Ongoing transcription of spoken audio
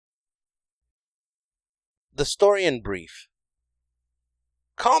The story in brief.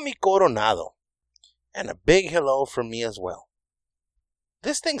 Call me Coronado, and a big hello from me as well.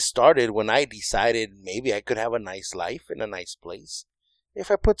 This thing started when I decided maybe I could have a nice life in a nice place if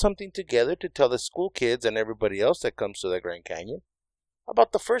I put something together to tell the school kids and everybody else that comes to the Grand Canyon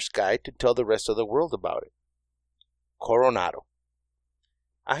about the first guy to tell the rest of the world about it. Coronado.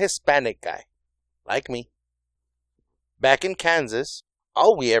 A Hispanic guy, like me. Back in Kansas,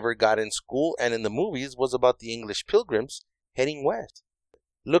 all we ever got in school and in the movies was about the English pilgrims heading west,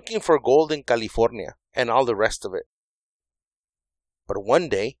 looking for gold in California and all the rest of it. But one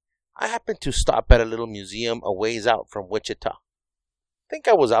day, I happened to stop at a little museum a ways out from Wichita. Think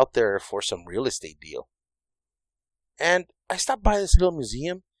I was out there for some real estate deal. And I stopped by this little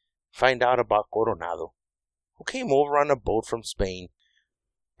museum, find out about Coronado, who came over on a boat from Spain,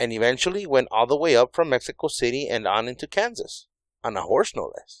 and eventually went all the way up from Mexico City and on into Kansas, on a horse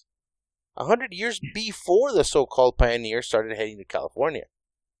no less, 100 years before the so-called pioneers started heading to California.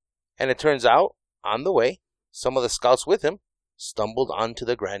 And it turns out, on the way, some of the scouts with him stumbled onto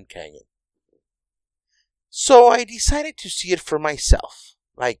the Grand Canyon. So I decided to see it for myself,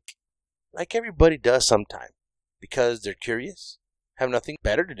 like everybody does sometime, because they're curious, have nothing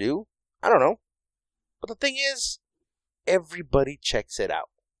better to do, I don't know. But the thing is, everybody checks it out,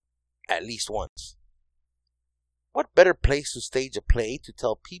 at least once. What better place to stage a play to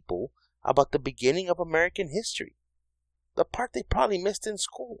tell people about the beginning of American history, the part they probably missed in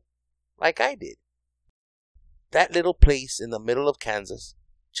school, like I did. That little place in the middle of Kansas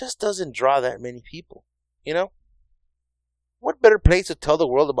just doesn't draw that many people, you know? What better place to tell the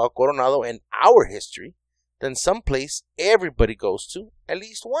world about Coronado and our history than some place everybody goes to at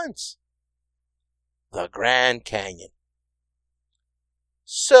least once? The Grand Canyon.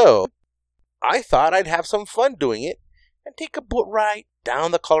 So, I thought I'd have some fun doing it and take a boat ride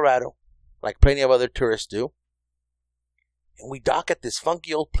down the Colorado, like plenty of other tourists do. And we dock at this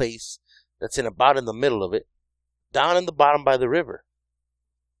funky old place that's about in the middle of it, down in the bottom by the river.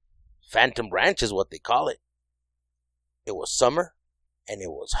 Phantom Ranch is what they call it. It was summer, and it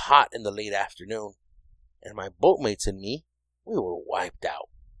was hot in the late afternoon, and my boatmates and me, we were wiped out.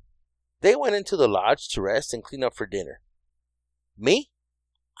 They went into the lodge to rest and clean up for dinner. Me?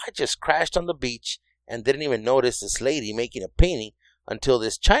 I just crashed on the beach and didn't even notice this lady making a painting until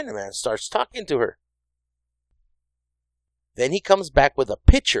this Chinaman starts talking to her. Then he comes back with a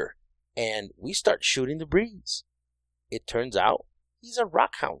pitcher, and we start shooting the breeze. It turns out he's a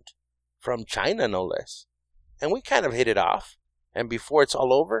rock hound, from China no less. And we kind of hit it off, and before it's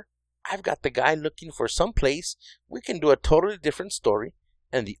all over, I've got the guy looking for some place we can do a totally different story,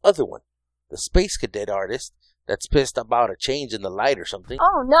 and the other one, the space cadet artist, that's pissed about a change in the light or something.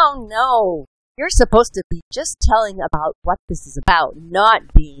 Oh, no. You're supposed to be just telling about what this is about,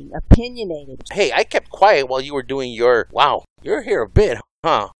 not being opinionated. Hey, I kept quiet while you were doing your, wow, you're here a bit,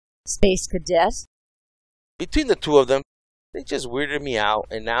 huh? Space cadet. Between the two of them, they just weirded me out,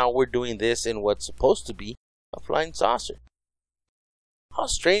 and now we're doing this in what's supposed to be a flying saucer. How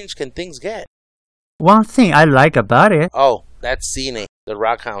strange can things get? One thing I like about it... Oh, that's Cine, the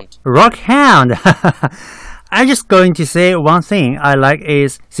rock hound. Rock hound! I'm just going to say one thing I like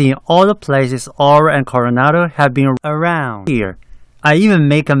is seeing all the places Aura and Coronado have been around here. I even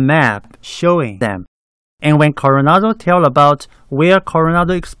make a map showing them. And when Coronado tells about where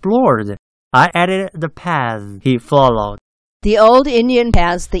Coronado explored, I added the path he followed. The old Indian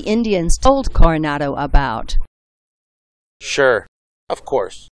paths the Indians told Coronado about. Sure, of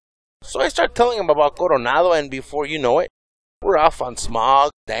course. So I start telling him about Coronado, and before you know it, we're off on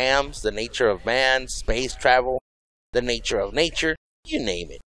smog, dams, the nature of man, space travel, the nature of nature, you name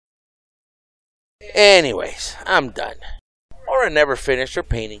it. Anyways, I'm done. Aura never finished her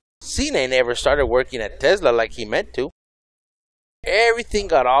painting. Cine never started working at Tesla like he meant to. Everything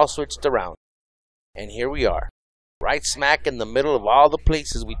got all switched around. And here we are, right smack in the middle of all the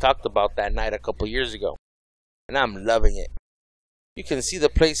places we talked about that night a couple years ago. And I'm loving it. You can see the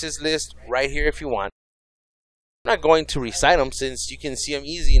places list right here if you want. I'm not going to recite them since you can see them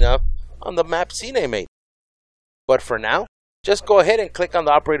easy enough on the map Cine made. But for now, just go ahead and click on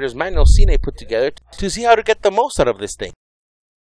the operator's manual Cine put together to see how to get the most out of this thing.